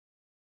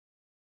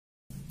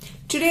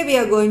Today we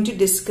are going to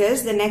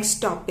discuss the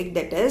next topic,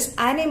 that is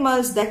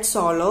animals that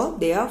swallow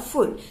their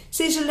food.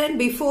 See children,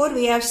 before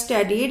we have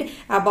studied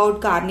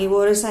about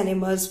carnivorous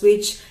animals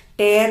which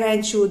tear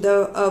and chew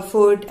the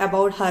food,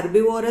 about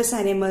herbivorous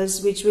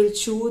animals which will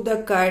chew the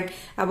cud,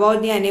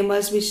 about the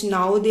animals which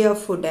gnaw their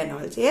food and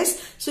all.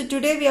 Yes. So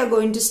today we are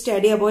going to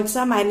study about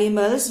some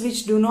animals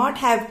which do not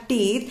have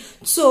teeth.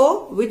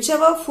 So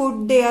whichever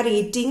food they are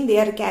eating, they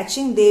are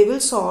catching, they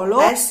will swallow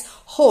as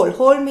whole.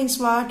 Whole means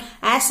what?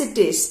 As it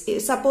is.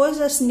 Suppose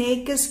a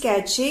snake is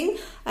catching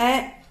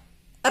a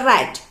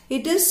rat.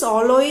 It is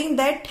swallowing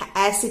that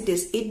as it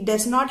is. It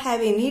does not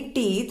have any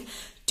teeth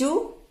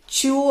to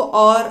chew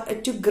or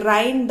to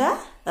grind the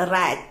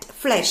rat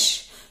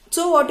flesh.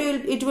 So what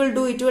it will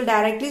do? It will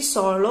directly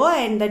swallow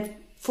and that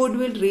food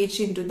will reach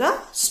into the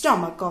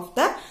stomach of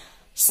the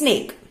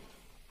snake.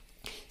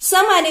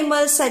 Some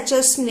animals such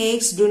as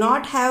snakes do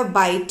not have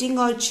biting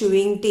or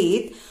chewing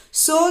teeth,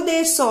 so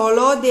they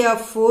swallow their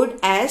food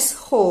as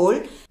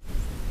whole.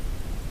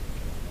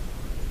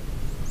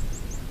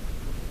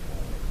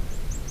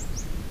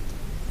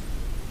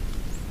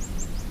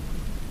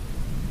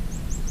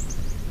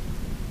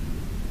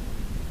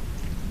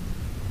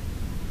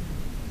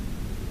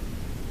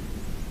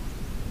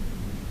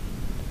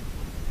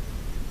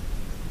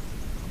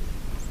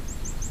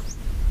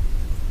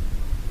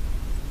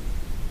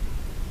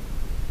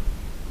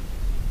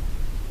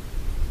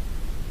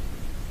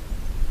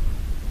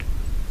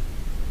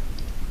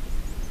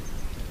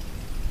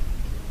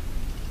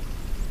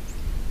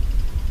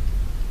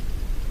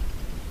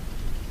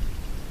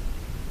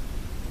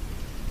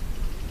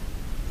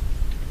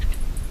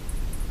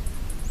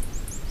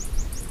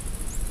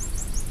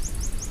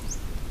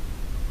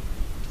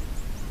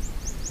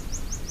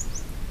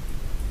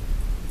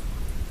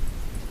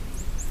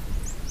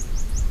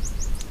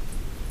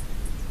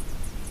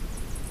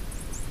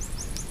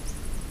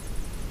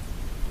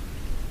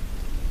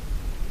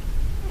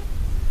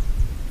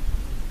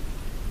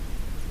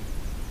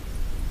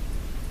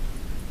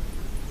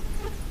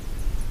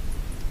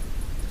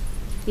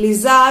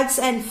 Lizards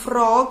and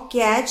frogs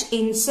catch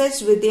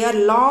insects with their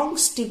long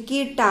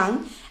sticky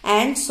tongue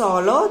and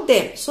swallow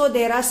them. So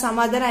there are some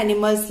other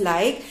animals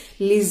like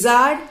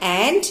lizard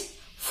and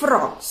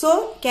frog.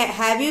 So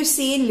have you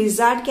seen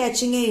lizard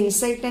catching an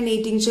insect and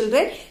eating,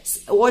 children?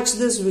 Watch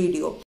this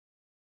video.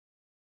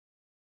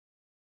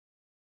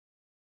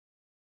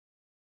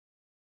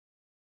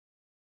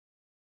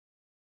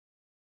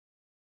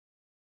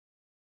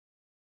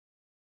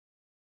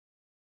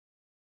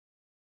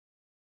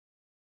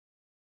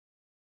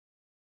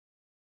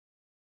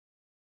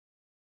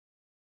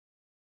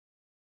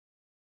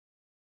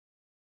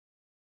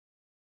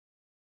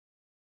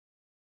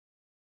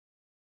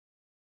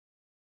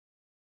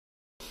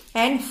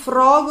 And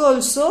frog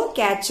also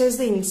catches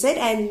the insect,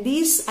 and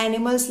these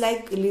animals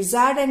like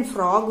lizard and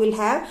frog will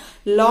have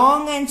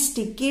long and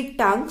sticky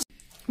tongues.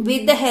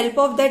 With the help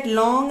of that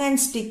long and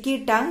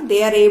sticky tongue,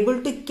 they are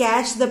able to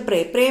catch the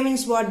prey. Prey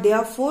means what?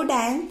 Their food,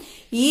 and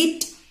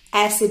eat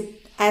as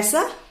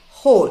a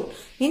whole.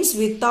 Means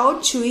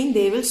without chewing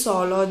they will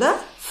swallow the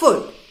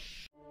food.